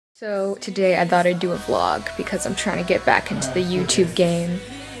So today I thought I'd do a vlog because I'm trying to get back into the YouTube game.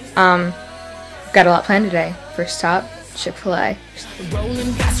 Got a lot planned today. First stop, Chick-fil-A.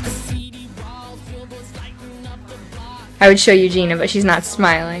 I would show Eugenia, but she's not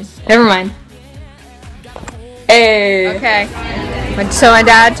smiling. Never mind. Hey! Okay. So my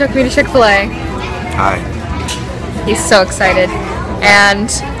dad took me to Chick-fil-A. Hi. He's so excited. And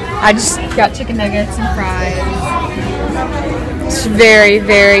I just got chicken nuggets and fries. It's very,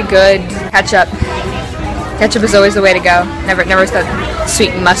 very good. Ketchup. Ketchup is always the way to go. Never that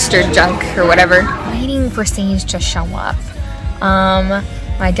sweet mustard junk or whatever. Waiting for Sage to show up.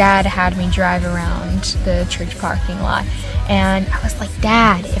 My dad had me drive around the church parking lot, and I was like,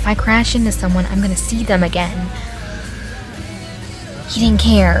 Dad, if I crash into someone, I'm gonna see them again. He didn't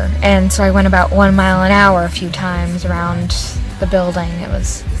care, and so I went about 1 mile an hour a few times around the building. It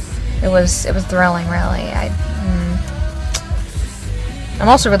was thrilling, really. I'm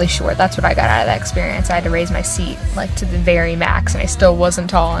also really short. That's what I got out of that experience. I had to raise my seat like to the very max, and I still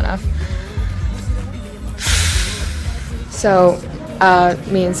wasn't tall enough. So,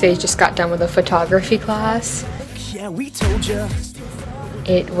 me and Sage just got done with a photography class. Yeah, we told you.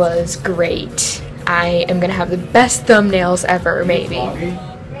 It was great. I am gonna have the best thumbnails ever, maybe.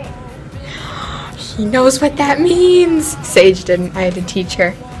 He knows what that means. Sage didn't. I had to teach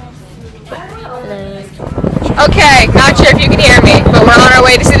her. Okay, not sure if you can hear me, but we're on our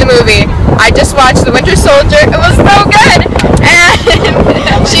way to see the movie. I just watched The Winter Soldier. It was so good,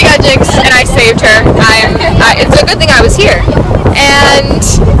 and she got jinxed, and I saved her. It's a good thing I was here, and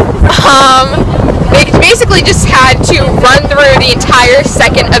they basically just had to run through the entire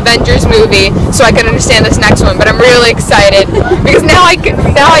second Avengers movie so I could understand this next one. But I'm really excited because now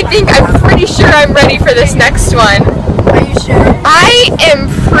I think I'm pretty sure I'm ready for this next one. Are you sure? I am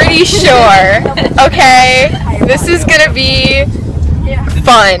pretty sure. Okay, this is gonna be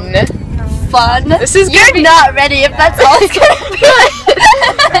fun. Fun? This is You're not ready if that's all it's gonna be.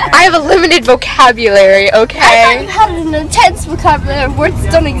 I have a limited vocabulary, okay? I thought you had an intense vocabulary of words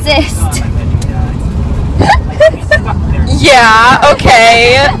that don't exist. Yeah,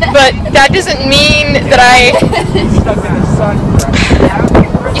 okay, but that doesn't mean that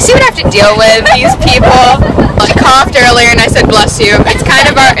You see what I have to deal with, these people? She coughed earlier and I said bless you. It's kind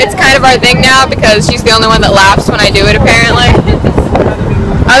of our thing now because she's the only one that laughs when I do it, apparently.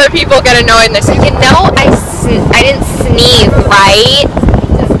 Other people get annoyed and they say, you know, I didn't sneeze, right?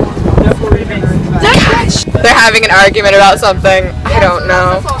 Gosh. They're having an argument about something. I don't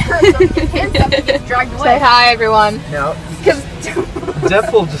know. Say hi, everyone. No.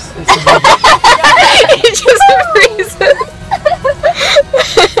 Jeff will just... He just freezes.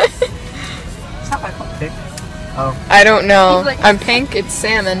 Pink? Oh. I don't know. I'm pink, it's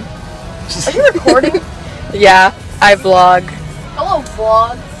salmon. Are you recording? Yeah, I vlog. Hello,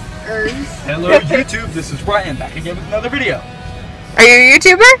 vloggers. Hello, YouTube. This is Ryan back again with another video. Are you a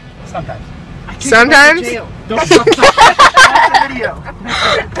YouTuber? Sometimes. Sometimes? Don't stop the video.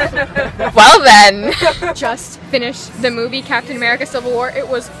 Well then. Just finished the movie Captain America Civil War. It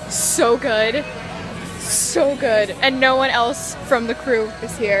was so good. So good. And no one else from the crew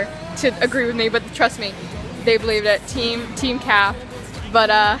is here to agree with me, but trust me, they believed it. Team Cap. But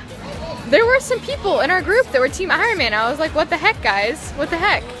there were some people in our group that were Team Iron Man. I was like, what the heck, guys? What the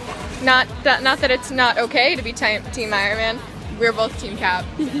heck? Not that it's not okay to be Team Iron Man. We're both Team Cap.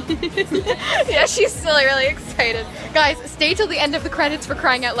 Yeah, she's still really excited. Guys, stay till the end of the credits for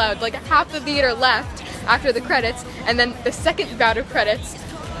crying out loud. Like half the theater left after the credits, and then the second bout of credits,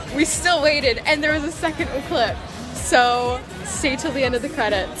 we still waited, and there was a second clip. So stay till the end of the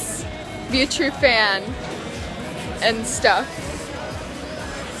credits. Be a true fan and stuff.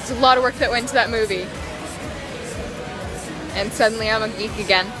 There's a lot of work that went into that movie. And suddenly I'm a geek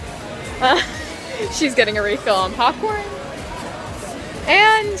again. She's getting a refill on popcorn.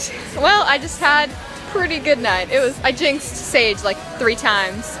 And, well, I just had a pretty good night. I jinxed Sage like 3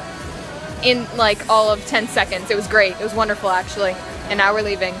 times in like all of 10 seconds. It was great. It was wonderful, actually. And now we're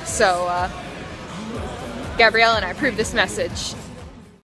leaving. So, Gabrielle and I approve this message.